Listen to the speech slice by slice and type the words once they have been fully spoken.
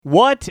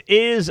What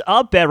is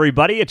up,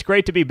 everybody? It's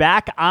great to be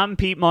back. I'm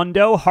Pete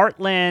Mundo.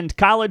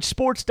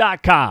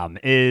 HeartlandCollegeSports.com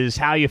is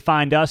how you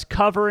find us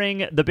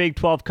covering the Big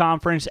 12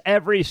 Conference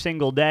every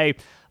single day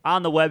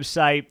on the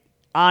website,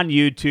 on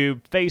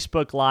YouTube,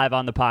 Facebook Live,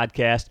 on the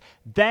podcast.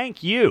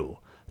 Thank you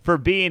for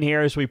being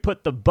here as we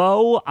put the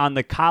bow on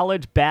the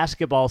college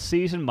basketball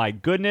season. My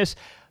goodness,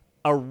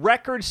 a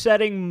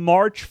record-setting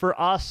March for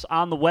us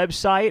on the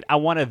website. I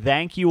want to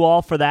thank you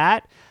all for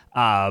that.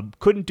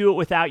 Couldn't do it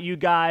without you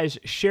guys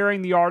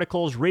sharing the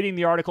articles, reading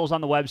the articles on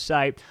the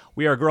website.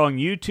 We are growing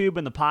YouTube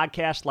and the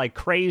podcast like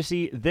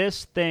crazy.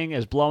 This thing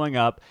is blowing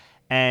up,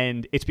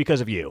 and it's because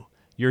of you.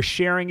 You're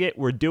sharing it.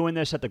 We're doing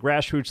this at the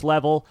grassroots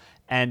level,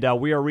 and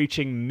we are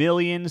reaching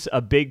millions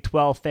of Big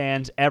 12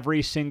 fans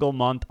every single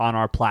month on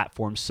our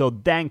platform. So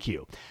thank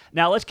you.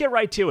 Now let's get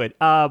right to it.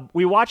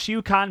 We watched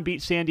UConn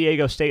beat San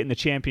Diego State in the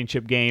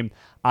championship game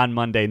on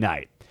Monday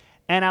night,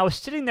 and I was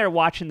sitting there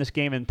watching this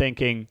game and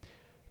thinking,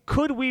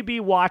 could we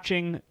be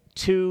watching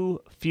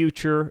two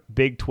future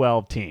Big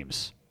 12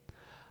 teams?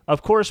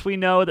 Of course, we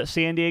know that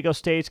San Diego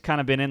State's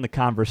kind of been in the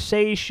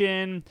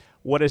conversation.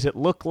 What does it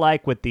look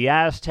like with the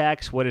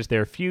Aztecs? What is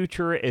their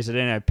future? Is it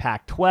in a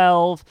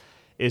Pac-12?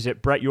 Is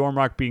it Brett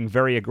Yormark being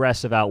very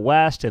aggressive out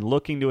west and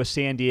looking to a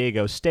San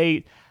Diego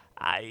State?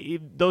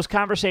 Those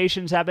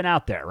conversations have been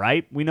out there,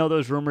 right? We know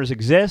those rumors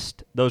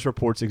exist. Those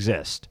reports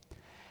exist.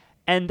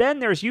 And then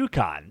there's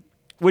UConn,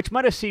 which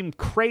might have seemed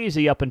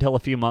crazy up until a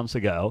few months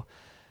ago,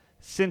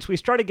 since we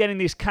started getting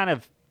these kind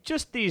of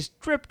just these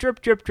drip,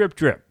 drip, drip, drip,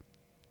 drip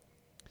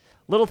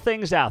little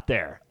things out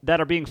there that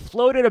are being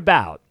floated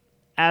about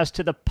as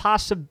to the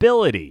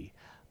possibility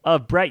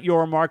of Brett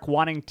Yormark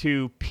wanting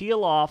to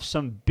peel off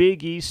some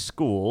Big East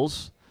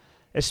schools,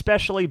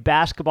 especially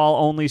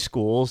basketball-only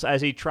schools,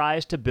 as he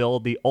tries to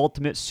build the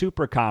ultimate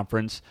super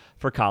conference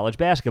for college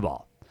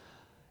basketball.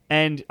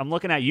 And I'm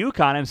looking at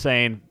UConn and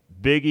saying,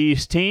 Big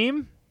East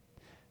team,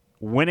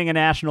 winning a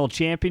national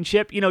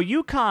championship. You know,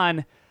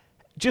 UConn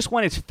just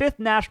won its fifth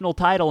national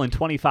title in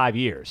 25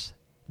 years.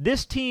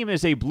 This team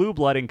is a blue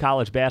blood in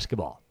college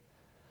basketball.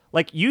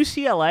 Like,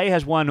 UCLA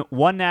has won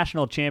one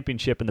national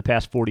championship in the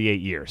past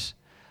 48 years.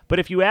 But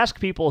if you ask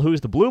people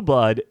who's the blue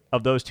blood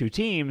of those two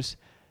teams,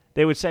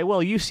 they would say, well,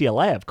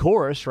 UCLA, of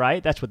course,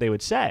 right? That's what they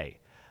would say.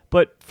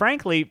 But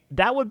frankly,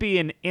 that would be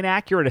an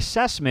inaccurate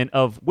assessment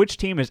of which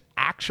team is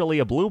actually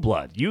a blue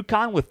blood.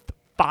 UConn with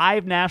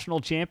 5 national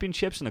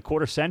championships in a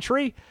quarter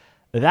century,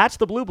 that's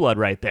the blue blood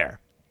right there.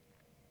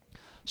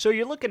 So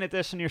you're looking at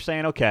this and you're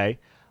saying, okay,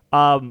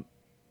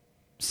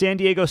 San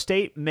Diego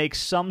State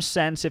makes some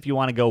sense if you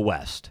want to go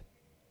west.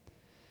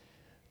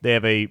 They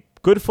have a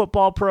good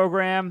football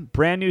program,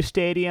 brand new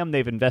stadium.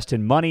 They've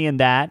invested money in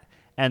that.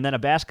 And then a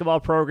basketball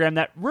program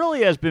that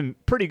really has been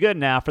pretty good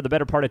now for the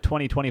better part of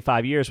 20,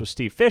 25 years with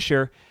Steve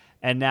Fisher.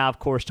 And now, of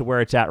course, to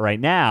where it's at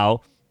right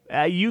now,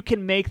 you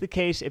can make the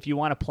case if you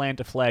want to plant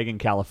a flag in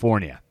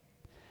California.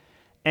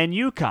 And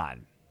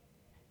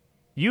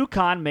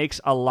UConn makes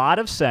a lot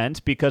of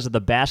sense because of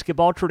the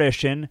basketball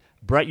tradition,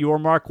 Brett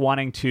Yormark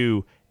wanting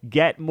to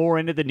get more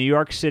into the New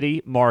York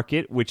City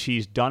market, which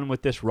he's done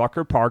with this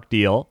Rucker Park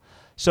deal.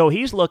 So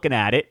he's looking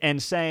at it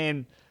and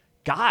saying,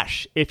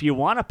 gosh, if you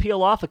want to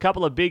peel off a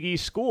couple of Big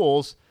East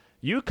schools,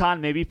 UConn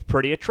may be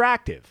pretty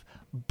attractive.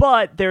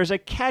 But there's a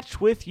catch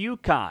with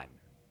UConn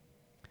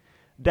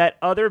that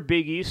other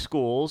Big East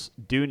schools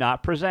do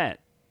not present,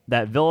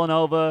 that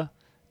Villanova,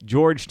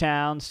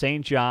 Georgetown,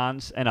 St.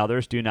 John's, and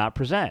others do not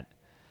present.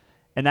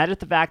 And that is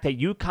the fact that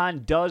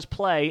UConn does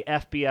play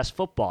FBS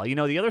football. You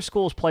know, the other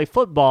schools play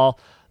football,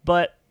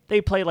 but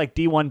they play like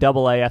D1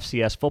 AA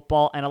FCS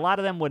football, and a lot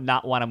of them would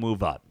not want to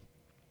move up.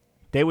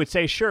 They would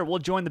say, sure, we'll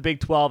join the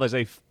Big 12 as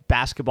a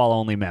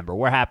basketball-only member.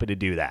 We're happy to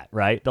do that,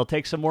 right? They'll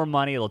take some more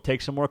money. They'll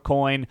take some more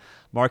coin,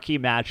 marquee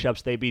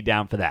matchups. They'd be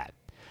down for that.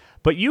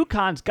 But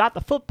UConn's got the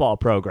football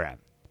program.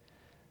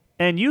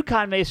 And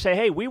UConn may say,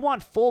 hey, we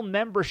want full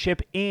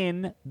membership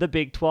in the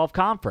Big 12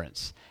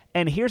 Conference.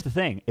 And here's the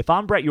thing. If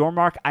I'm Brett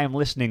Yormark, I am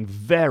listening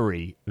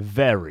very,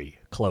 very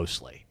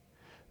closely,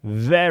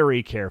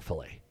 very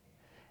carefully.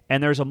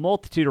 And there's a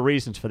multitude of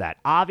reasons for that.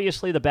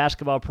 Obviously, the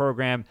basketball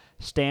program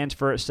stands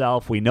for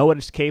itself. We know what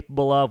it's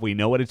capable of. We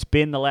know what it's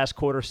been the last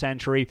quarter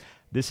century.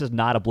 This is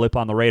not a blip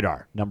on the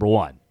radar, number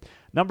one.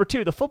 Number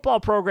two, the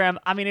football program,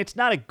 I mean, it's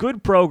not a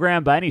good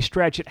program by any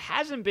stretch. It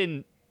hasn't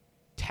been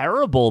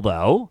terrible,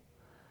 though.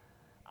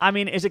 I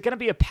mean, is it going to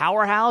be a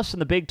powerhouse in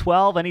the Big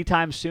 12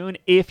 anytime soon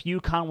if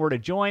UConn were to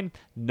join?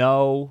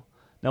 No,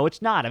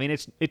 it's not. I mean,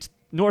 it's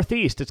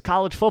Northeast. It's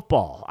college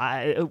football.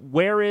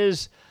 Where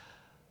is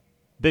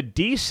the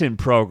decent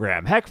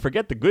program? Heck,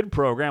 forget the good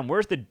program.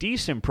 Where's the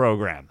decent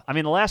program? I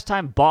mean, the last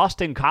time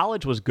Boston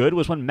College was good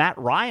was when Matt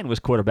Ryan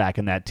was quarterback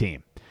in that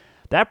team.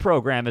 That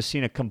program has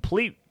seen a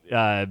complete,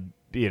 that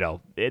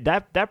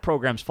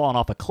program's fallen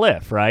off a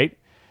cliff, right?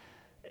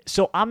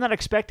 So I'm not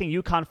expecting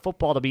UConn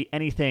football to be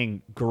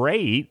anything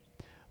great,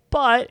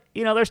 but,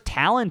 there's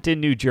talent in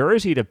New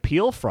Jersey to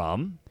peel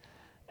from.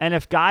 And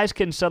if guys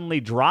can suddenly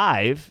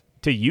drive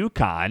to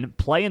UConn,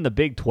 play in the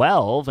Big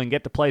 12, and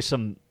get to play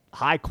some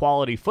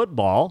high-quality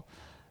football,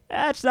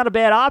 That's not a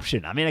bad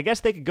option. I mean, I guess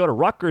they could go to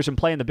Rutgers and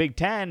play in the Big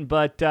Ten,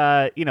 but,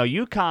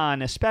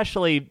 UConn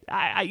especially,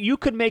 you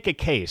could make a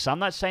case. I'm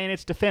not saying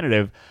it's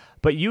definitive,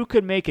 but you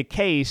could make a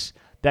case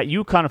that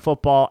UConn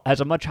football has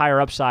a much higher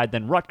upside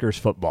than Rutgers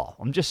football.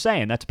 I'm just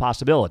saying that's a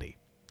possibility.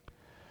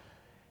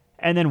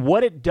 And then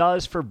what it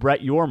does for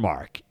Brett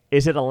Yormark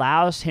is it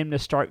allows him to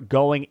start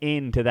going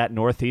into that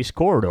Northeast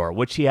corridor,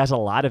 which he has a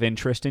lot of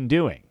interest in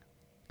doing.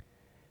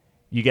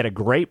 You get a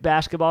great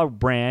basketball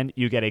brand.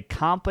 You get a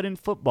competent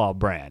football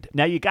brand.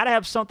 Now, you got to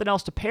have something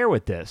else to pair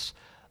with this,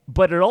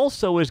 but it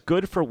also is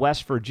good for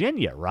West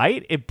Virginia,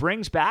 right? It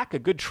brings back a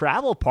good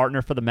travel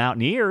partner for the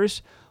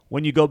Mountaineers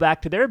when you go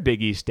back to their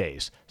Big East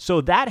days.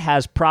 So that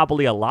has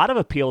probably a lot of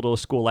appeal to a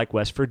school like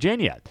West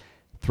Virginia.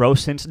 Throw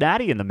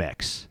Cincinnati in the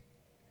mix.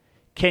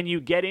 Can you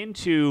get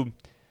into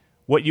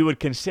what you would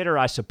consider,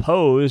 I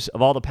suppose,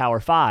 of all the Power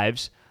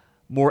Fives,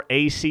 more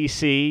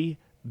ACC,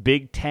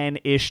 Big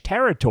Ten-ish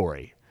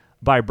territory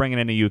by bringing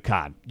in a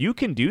UConn? You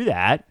can do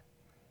that.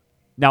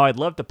 Now, I'd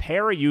love to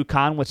pair a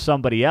UConn with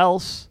somebody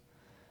else.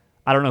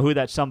 I don't know who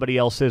that somebody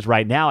else is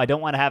right now. I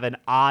don't want to have an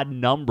odd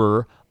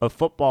number of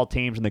football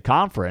teams in the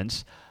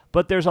conference,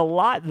 but there's a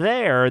lot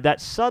there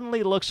that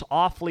suddenly looks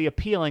awfully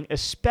appealing,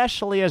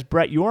 especially as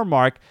Brett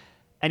Yormark,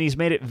 and he's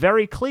made it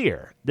very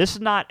clear. This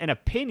is not an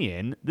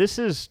opinion. This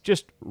is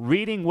just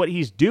reading what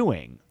he's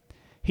doing.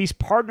 He's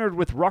partnered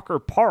with Rucker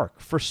Park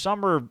for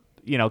summer,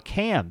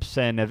 camps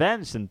and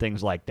events and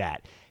things like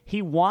that.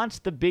 He wants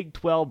the Big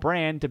 12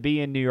 brand to be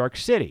in New York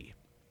City.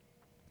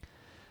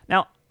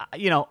 Now,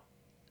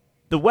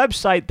 the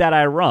website that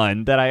I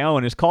run, that I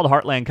own, is called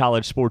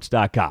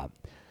heartlandcollegesports.com.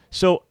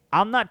 So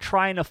I'm not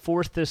trying to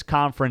force this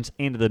conference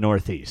into the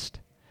Northeast.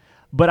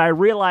 But I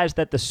realize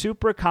that the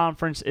Super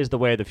Conference is the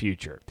way of the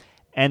future.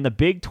 And the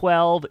Big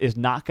 12 is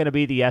not going to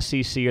be the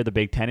SEC or the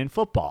Big 10 in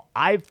football.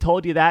 I've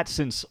told you that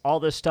since all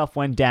this stuff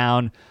went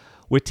down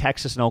with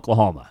Texas and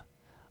Oklahoma.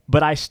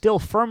 But I still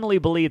firmly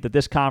believe that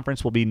this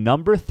conference will be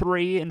number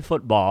 3 in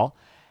football.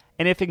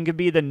 And if it can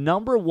be the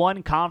number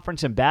 1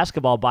 conference in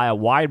basketball by a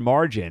wide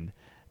margin,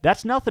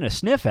 that's nothing to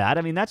sniff at.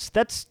 I mean,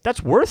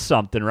 that's worth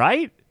something,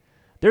 right?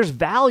 There's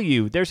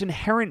value. There's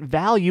inherent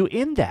value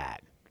in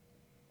that.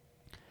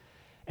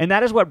 And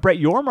that is what Brett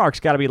Yormark's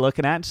got to be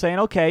looking at and saying,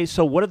 okay,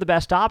 so what are the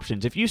best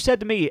options? If you said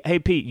to me, hey,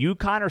 Pete,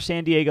 UConn or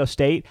San Diego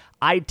State,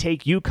 I'd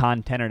take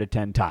UConn 10 out of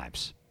 10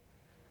 times.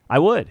 I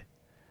would.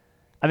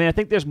 I mean, I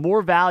think there's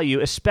more value,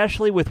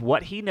 especially with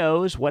what he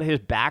knows, what his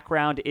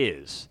background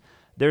is.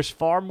 There's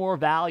far more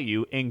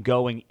value in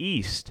going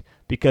east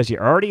because you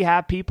already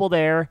have people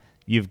there.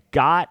 You've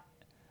got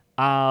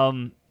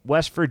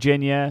West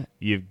Virginia.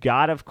 You've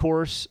got, of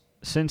course,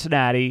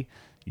 Cincinnati.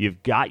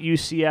 You've got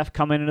UCF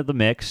coming into the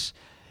mix.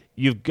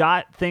 You've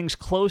got things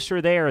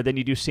closer there than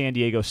you do San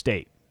Diego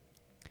State.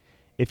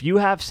 If you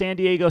have San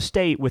Diego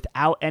State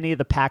without any of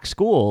the Pac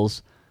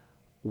schools,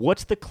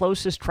 what's the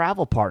closest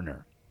travel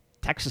partner?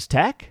 Texas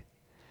Tech?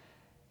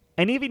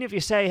 And even if you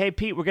say, hey,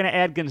 Pete, we're going to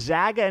add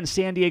Gonzaga and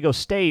San Diego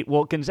State,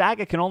 well,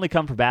 Gonzaga can only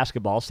come for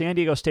basketball. San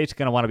Diego State's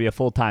going to want to be a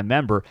full-time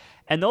member.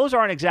 And those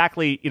aren't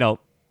exactly,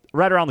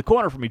 right around the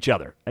corner from each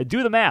other.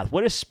 Do the math.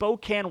 What is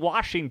Spokane,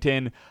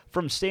 Washington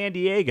from San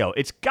Diego?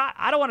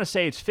 I don't want to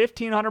say it's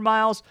 1,500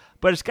 miles,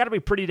 but it's got to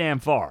be pretty damn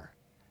far.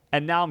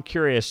 And now I'm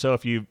curious, so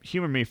if you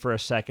humor me for a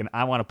second,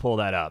 I want to pull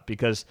that up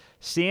because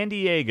San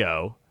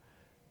Diego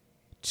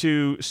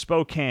to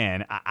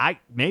Spokane,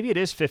 maybe it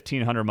is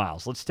 1,500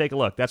 miles. Let's take a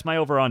look. That's my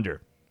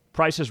over-under.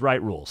 Price is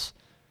Right rules.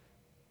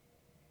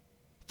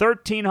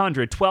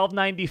 1,300,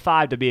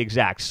 1,295 to be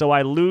exact. So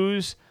I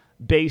lose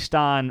based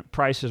on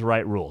Price is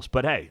Right rules.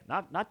 But hey,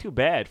 not too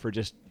bad for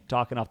just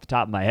talking off the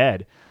top of my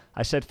head.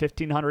 I said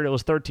 1,500, it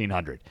was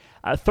 1,300.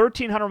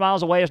 1,300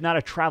 miles away is not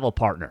a travel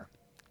partner.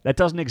 That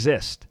doesn't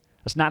exist.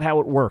 That's not how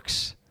it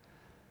works.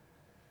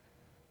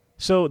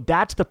 So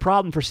that's the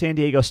problem for San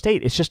Diego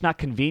State. It's just not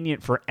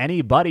convenient for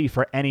anybody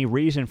for any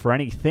reason, for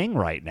anything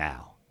right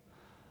now.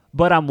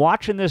 But I'm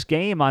watching this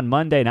game on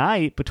Monday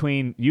night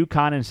between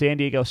UConn and San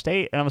Diego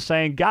State, and I'm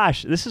saying,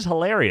 gosh, this is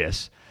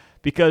hilarious.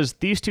 Because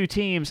these two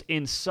teams,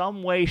 in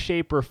some way,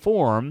 shape, or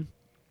form,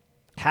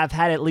 have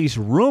had at least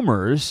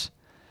rumors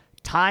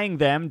tying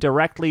them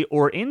directly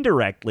or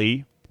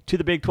indirectly to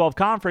the Big 12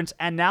 Conference,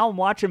 and now I'm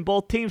watching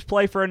both teams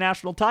play for a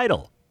national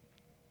title.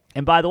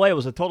 And by the way, it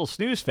was a total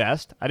snooze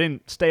fest. I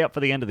didn't stay up for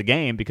the end of the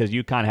game because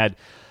UConn had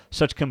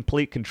such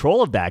complete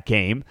control of that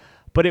game,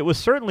 but it was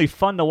certainly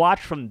fun to watch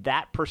from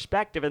that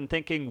perspective and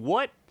thinking,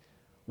 what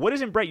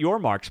is in Brett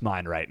Yormark's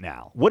mind right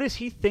now? What is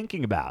he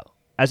thinking about?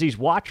 As he's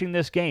watching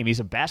this game, he's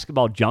a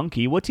basketball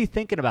junkie. What's he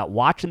thinking about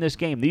watching this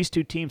game? These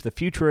two teams, the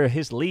future of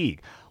his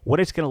league, what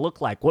it's going to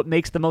look like, what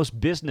makes the most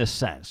business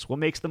sense, what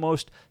makes the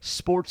most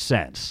sports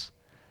sense.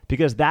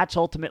 Because that's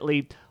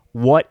ultimately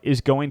what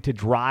is going to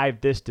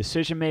drive this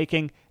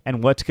decision-making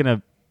and what's going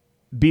to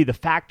be the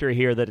factor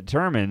here that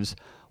determines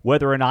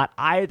whether or not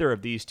either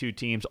of these two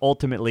teams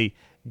ultimately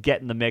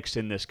get in the mix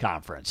in this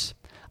conference.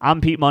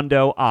 I'm Pete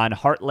Mundo on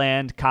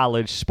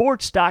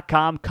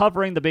HeartlandCollegeSports.com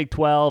covering the Big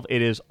 12.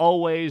 It is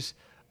always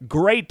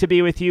great to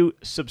be with you.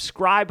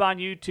 Subscribe on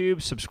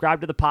YouTube.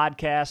 Subscribe to the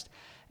podcast.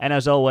 And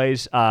as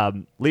always,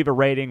 leave a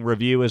rating,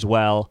 review as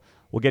well.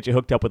 We'll get you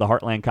hooked up with a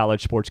Heartland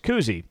College Sports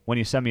koozie when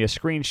you send me a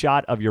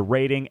screenshot of your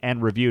rating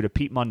and review to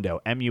Pete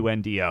Mundo,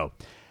 Mundo,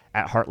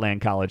 at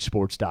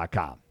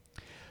heartlandcollegesports.com.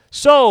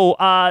 So,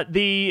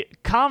 the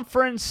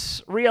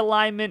conference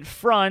realignment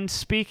front,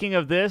 speaking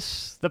of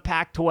this, the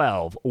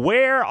Pac-12.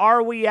 Where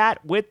are we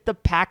at with the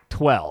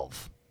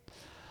Pac-12?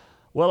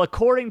 Well,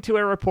 according to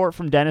a report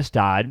from Dennis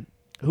Dodd,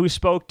 who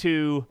spoke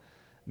to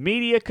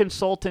media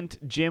consultant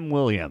Jim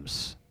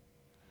Williams.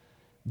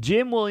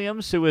 Jim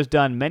Williams, who has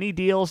done many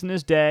deals in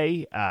his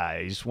day,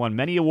 he's won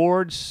many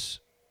awards,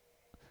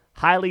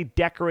 highly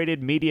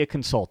decorated media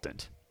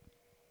consultant.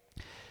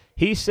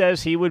 He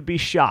says he would be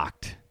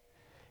shocked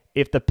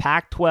if the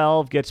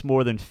Pac-12 gets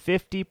more than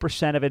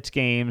 50% of its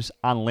games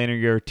on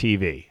linear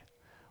TV.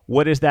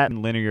 What is that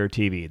in linear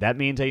TV? That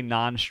means a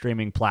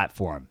non-streaming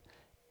platform.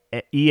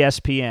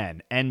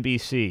 ESPN,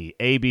 NBC,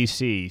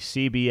 ABC,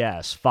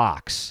 CBS,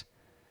 Fox.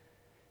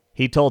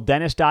 He told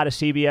Dennis Dodd of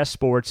CBS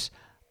Sports,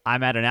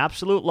 I'm at an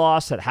absolute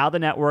loss at how the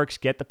networks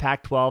get the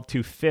Pac-12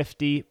 to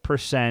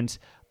 50%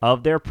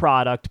 of their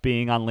product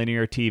being on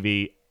linear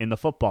TV in the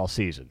football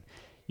season.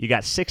 You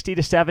got 60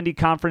 to 70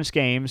 conference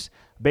games.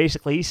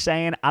 Basically, he's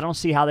saying, I don't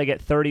see how they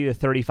get 30 to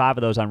 35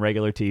 of those on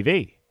regular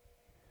TV.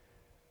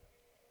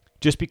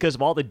 Just because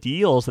of all the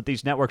deals that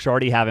these networks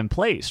already have in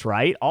place,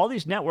 right? All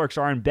these networks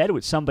are in bed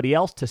with somebody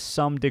else to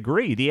some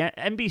degree. The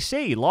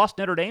NBC lost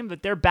Notre Dame,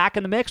 but they're back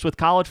in the mix with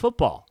college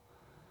football.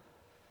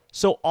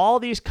 So all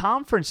these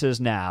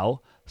conferences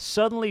now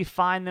suddenly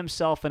find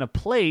themselves in a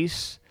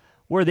place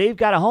where they've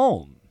got a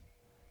home.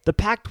 The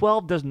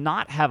Pac-12 does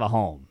not have a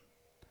home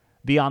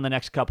beyond the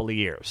next couple of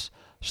years.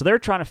 So they're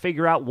trying to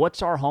figure out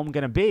what's our home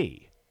going to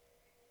be.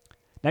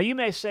 Now you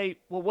may say,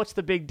 well, what's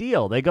the big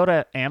deal? They go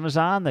to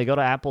Amazon, they go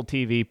to Apple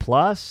TV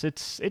Plus,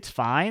 it's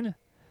fine.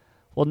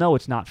 Well, no,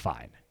 it's not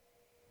fine.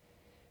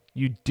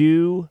 You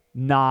do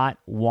not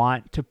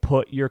want to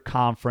put your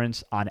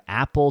conference on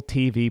Apple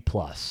TV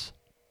Plus,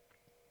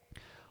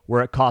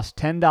 where it costs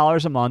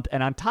 $10 a month.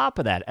 And on top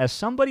of that, as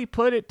somebody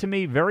put it to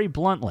me very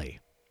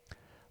bluntly,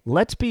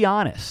 let's be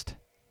honest.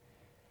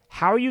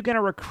 How are you going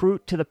to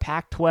recruit to the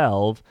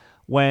Pac-12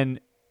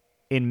 when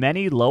in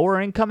many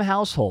lower-income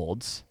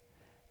households,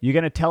 you're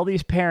going to tell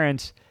these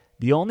parents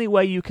the only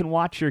way you can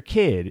watch your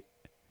kid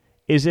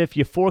is if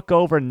you fork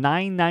over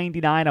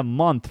 $9.99 a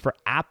month for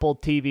Apple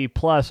TV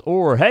Plus,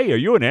 or, hey, are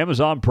you an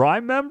Amazon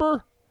Prime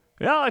member?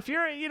 Yeah, if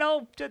you're,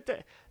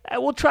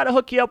 we'll try to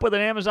hook you up with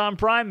an Amazon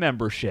Prime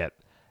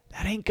membership.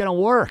 That ain't going to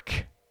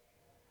work,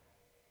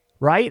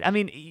 right? I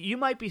mean, you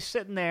might be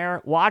sitting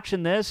there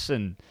watching this,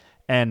 and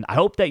I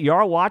hope that you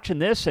are watching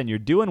this, and you're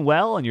doing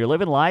well, and you're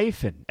living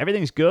life, and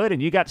everything's good,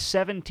 and you got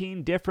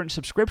 17 different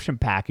subscription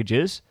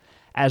packages,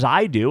 as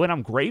I do, and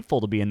I'm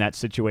grateful to be in that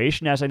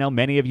situation, as I know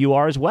many of you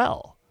are as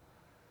well.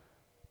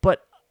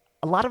 But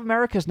a lot of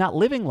America is not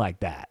living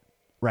like that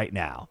right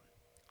now.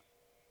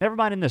 Never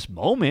mind in this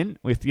moment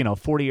with,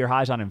 40-year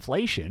highs on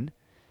inflation.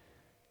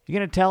 You're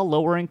going to tell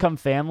lower-income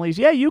families,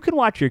 yeah, you can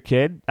watch your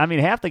kid. I mean,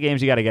 half the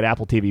games you got to get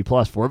Apple TV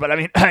Plus for, but I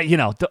mean,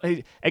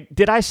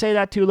 did I say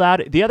that too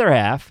loud? The other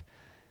half,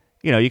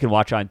 you can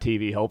watch on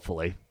TV,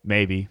 hopefully,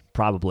 maybe,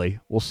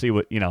 probably. We'll see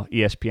what,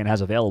 ESPN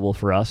has available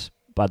for us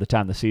by the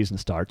time the season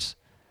starts.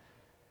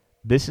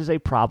 This is a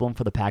problem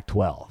for the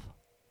Pac-12.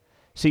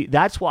 See,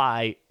 that's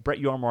why Brett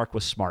Yormark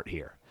was smart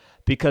here,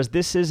 because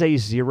this is a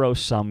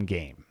zero-sum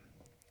game.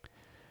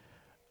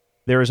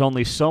 There is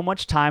only so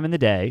much time in the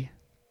day.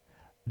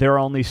 There are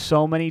only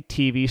so many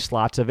TV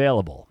slots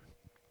available.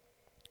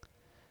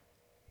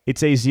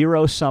 It's a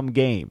zero-sum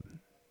game.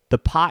 The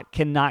pot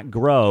cannot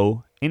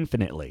grow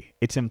infinitely.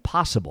 It's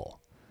impossible.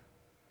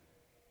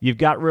 You've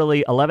got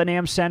really 11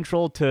 a.m.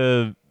 Central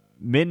to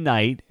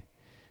midnight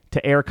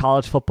to air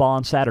college football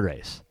on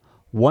Saturdays.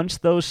 Once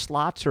those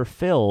slots are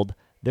filled,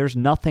 there's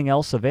nothing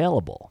else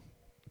available.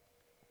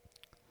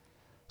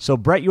 So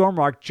Brett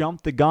Yormark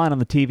jumped the gun on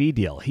the TV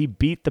deal. He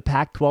beat the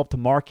Pac-12 to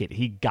market.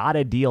 He got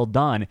a deal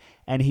done,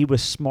 and he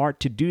was smart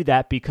to do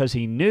that because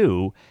he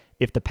knew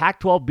if the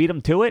Pac-12 beat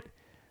him to it,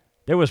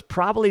 there was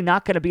probably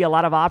not going to be a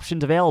lot of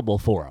options available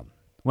for him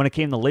when it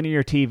came to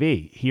linear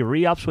TV. He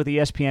re-ups with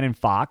ESPN and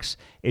Fox.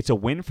 It's a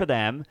win for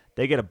them.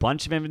 They get a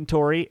bunch of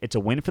inventory. It's a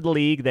win for the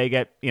league. They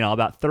get,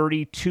 about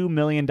 $32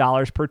 million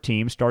per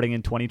team starting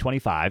in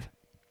 2025.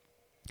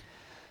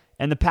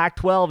 And the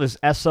Pac-12 is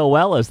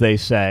SOL, as they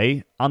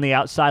say, on the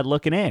outside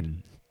looking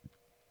in.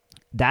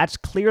 That's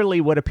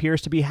clearly what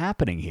appears to be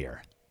happening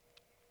here.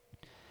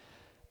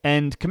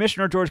 And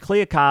Commissioner George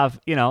Kliavkoff,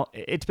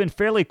 it's been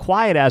fairly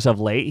quiet as of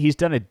late. He's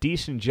done a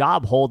decent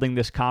job holding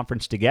this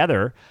conference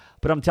together.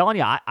 But I'm telling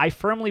you, I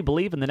firmly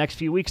believe in the next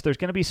few weeks there's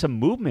going to be some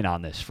movement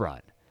on this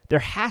front. There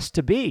has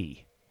to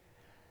be.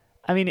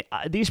 I mean,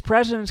 these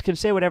presidents can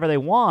say whatever they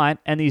want,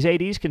 and these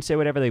ADs can say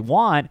whatever they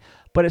want,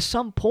 but at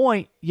some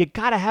point, you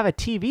got to have a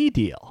TV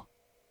deal.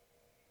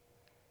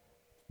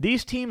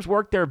 These teams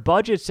work their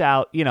budgets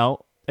out,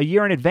 a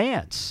year in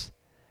advance.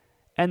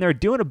 and they're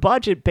doing a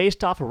budget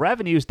based off of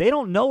revenues they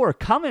don't know are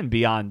coming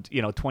beyond,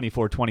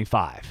 24,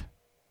 25.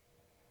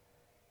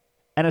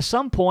 And at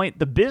some point,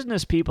 the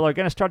business people are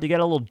going to start to get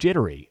a little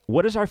jittery.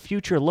 What does our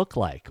future look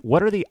like?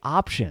 What are the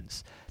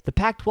options? The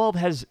Pac-12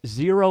 has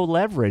zero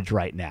leverage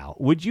right now.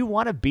 Would you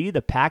want to be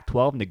the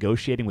Pac-12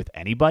 negotiating with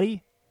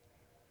anybody?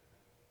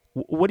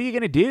 What are you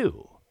going to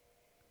do?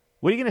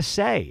 What are you going to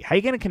say? How are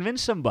you going to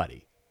convince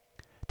somebody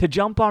to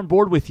jump on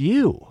board with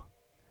you?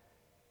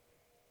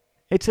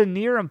 It's a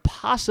near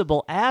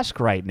impossible ask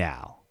right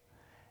now.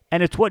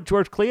 And it's what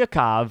George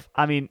Kliavkoff,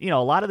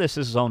 a lot of this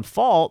is his own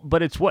fault,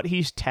 but it's what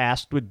he's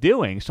tasked with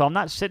doing. So I'm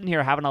not sitting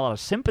here having a lot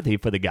of sympathy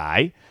for the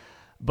guy,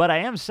 but I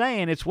am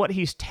saying it's what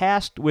he's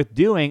tasked with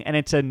doing, and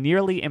it's a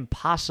nearly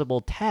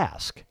impossible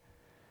task.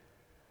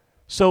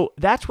 So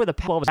that's where the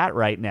Pac-12 is at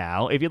right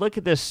now. If you look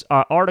at this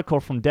article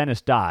from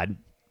Dennis Dodd,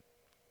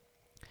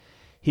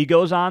 he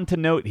goes on to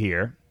note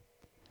here,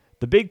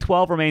 the Big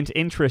 12 remains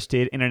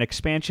interested in an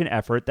expansion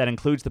effort that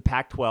includes the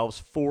Pac-12's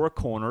four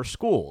corner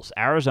schools,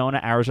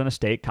 Arizona, Arizona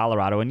State,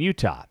 Colorado, and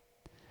Utah.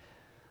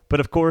 But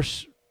of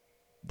course,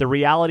 the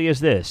reality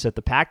is this, that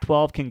the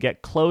Pac-12 can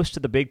get close to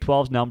the Big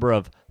 12's number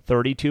of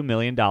 $32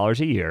 million a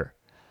year,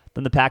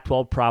 then the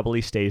Pac-12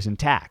 probably stays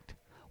intact.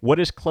 What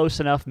does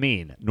close enough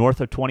mean? North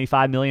of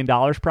 $25 million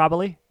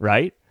probably,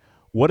 right?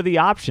 What are the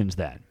options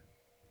then?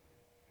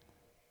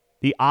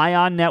 The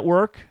ION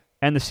network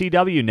and the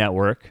CW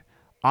network.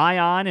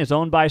 ION is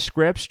owned by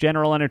Scripps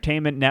General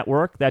Entertainment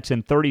Network. That's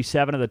in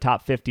 37 of the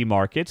top 50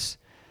 markets.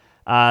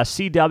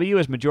 CW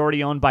is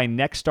majority owned by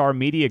Nexstar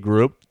Media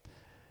Group.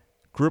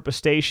 Group of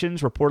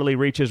stations reportedly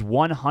reaches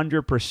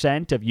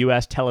 100% of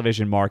U.S.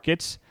 television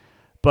markets.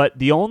 But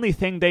the only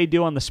thing they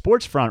do on the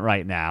sports front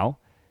right now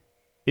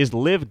is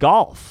live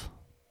golf.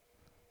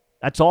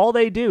 That's all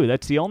they do.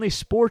 That's the only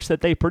sports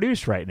that they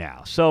produce right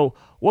now. So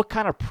what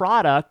kind of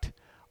product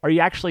are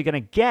you actually going to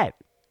get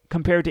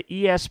compared to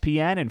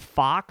ESPN and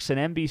Fox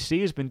and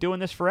NBC has been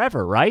doing this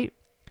forever, right?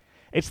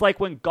 It's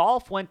like when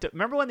golf went to,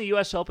 remember when the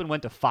U.S. Open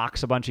went to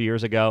Fox a bunch of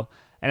years ago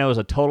and it was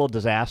a total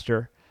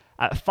disaster?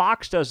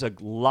 Fox does a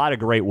lot of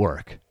great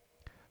work.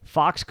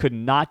 Fox could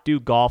not do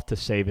golf to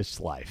save its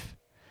life.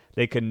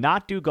 They could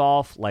not do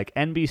golf like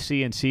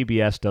NBC and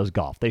CBS does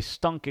golf. They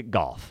stunk at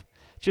golf.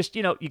 Just,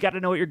 you got to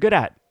know what you're good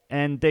at.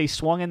 And they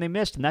swung and they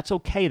missed, and that's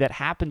okay. That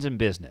happens in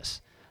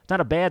business. It's not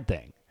a bad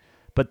thing.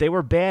 But they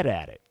were bad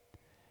at it.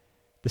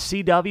 The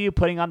CW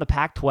putting on the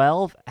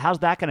Pac-12, how's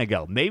that going to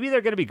go? Maybe they're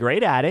going to be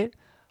great at it,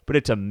 but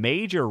it's a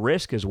major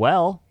risk as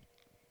well.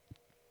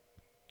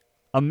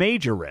 A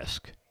major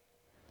risk.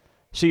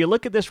 So you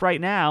look at this right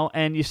now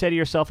and you say to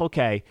yourself,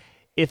 okay,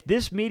 if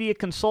this media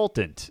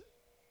consultant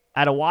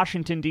out of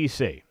Washington,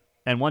 D.C.,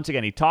 and once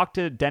again, he talked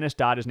to Dennis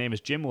Dodd, his name is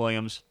Jim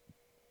Williams.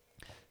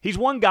 He's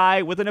one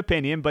guy with an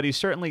opinion, but he's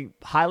certainly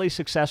highly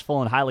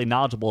successful and highly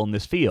knowledgeable in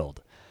this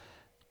field.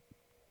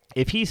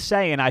 If he's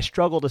saying, I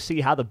struggle to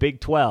see how the Big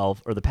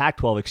 12, or the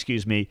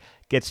Pac-12,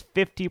 gets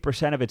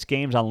 50% of its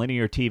games on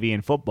linear TV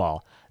and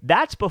football,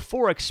 that's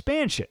before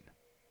expansion.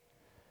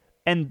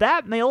 And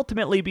that may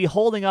ultimately be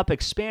holding up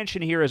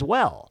expansion here as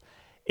well.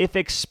 If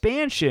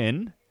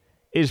expansion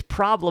is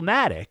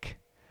problematic,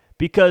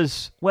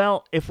 because,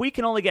 well, if we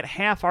can only get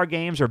half our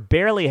games or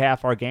barely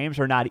half our games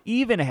or not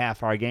even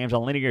half our games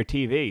on linear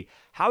TV,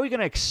 how are we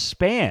going to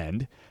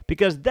expand?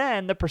 Because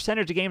then the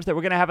percentage of games that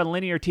we're going to have on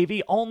linear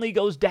TV only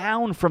goes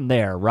down from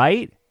there,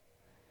 right?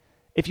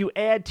 If you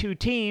add two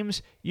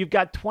teams, you've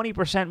got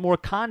 20% more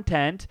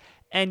content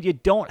and you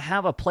don't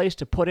have a place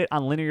to put it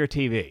on linear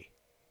TV.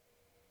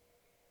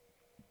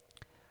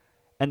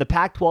 And the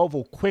Pac-12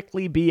 will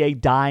quickly be a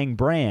dying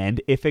brand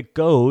if it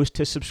goes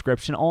to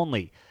subscription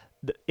only.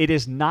 It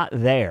is not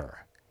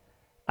there.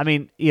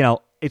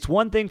 It's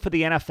one thing for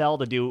the NFL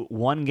to do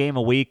one game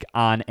a week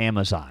on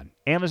Amazon.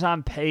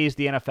 Amazon pays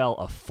the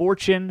NFL a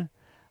fortune.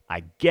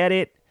 I get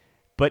it.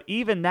 But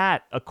even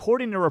that,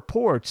 according to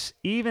reports,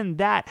 even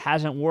that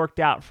hasn't worked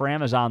out for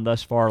Amazon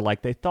thus far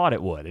like they thought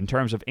it would in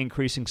terms of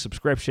increasing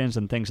subscriptions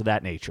and things of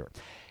that nature.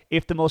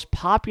 If the most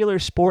popular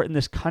sport in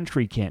this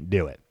country can't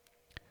do it,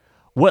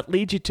 what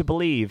leads you to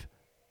believe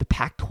the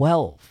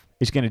Pac-12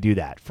 is going to do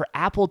that for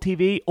Apple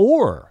TV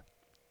or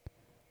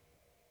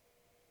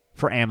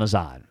for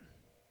Amazon?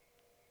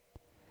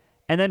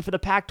 And then for the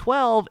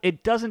Pac-12,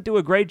 it doesn't do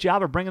a great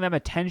job of bringing them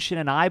attention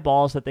and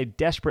eyeballs that they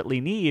desperately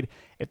need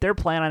if they're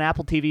playing on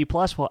Apple TV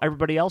Plus while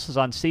everybody else is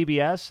on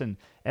CBS and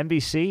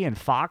NBC and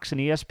Fox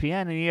and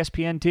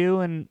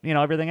ESPN2 and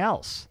everything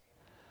else.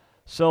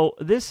 So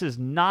this is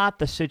not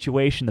the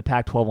situation the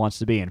Pac-12 wants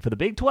to be in. For the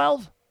Big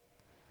 12,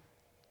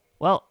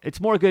 well,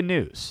 it's more good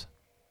news.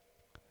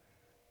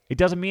 It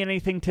doesn't mean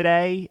anything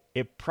today.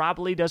 It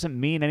probably doesn't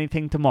mean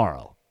anything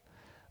tomorrow.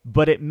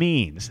 But it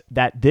means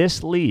that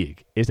this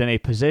league is in a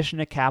position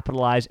to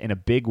capitalize in a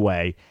big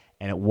way,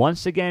 and it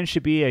once again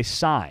should be a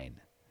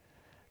sign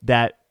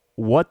that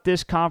what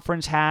this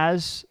conference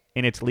has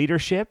in its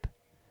leadership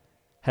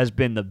has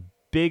been the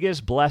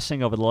biggest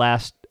blessing over the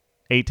last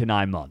 8 to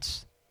 9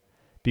 months.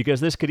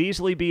 because this could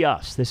easily be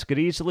us. This could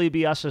easily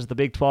be us as the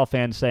Big 12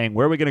 fans saying,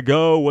 where are we going to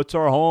go? What's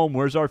our home?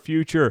 Where's our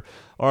future?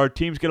 Our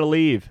team's going to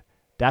leave.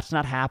 That's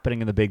not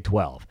happening in the Big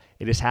 12.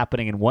 It is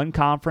happening in one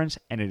conference,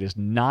 and it is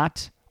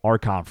not our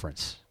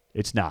conference.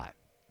 It's not.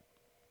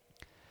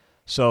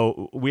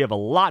 So we have a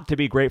lot to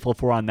be grateful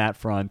for on that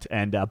front.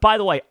 And by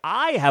the way,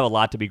 I have a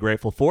lot to be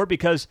grateful for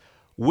because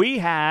we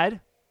had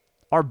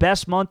our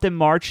best month in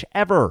March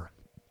ever.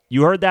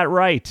 You heard that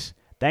right.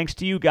 Thanks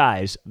to you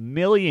guys,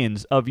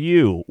 millions of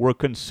you were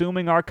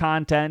consuming our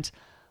content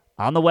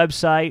on the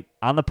website,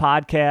 on the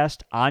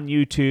podcast, on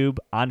YouTube,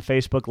 on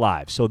Facebook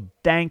Live. So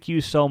thank you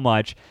so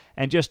much.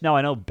 And just know,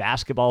 I know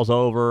basketball's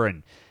over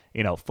and,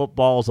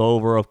 football's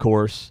over, of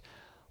course.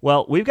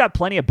 Well, we've got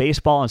plenty of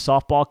baseball and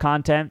softball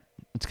content.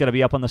 It's going to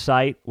be up on the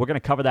site. We're going to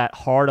cover that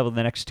hard over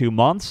the next 2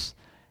 months.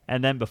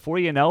 And then before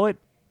you know it,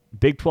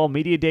 Big 12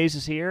 Media Days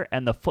is here,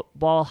 and the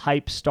football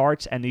hype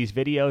starts, and these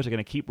videos are going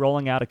to keep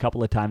rolling out a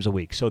couple of times a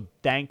week. So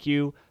thank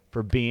you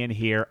for being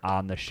here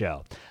on the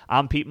show.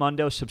 I'm Pete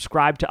Mundo.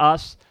 Subscribe to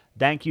us.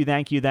 Thank you,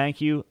 thank you, thank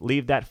you.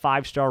 Leave that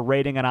 5-star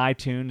rating on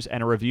iTunes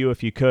and a review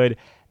if you could,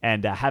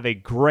 and have a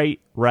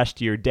great rest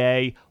of your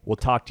day. We'll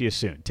talk to you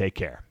soon. Take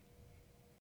care.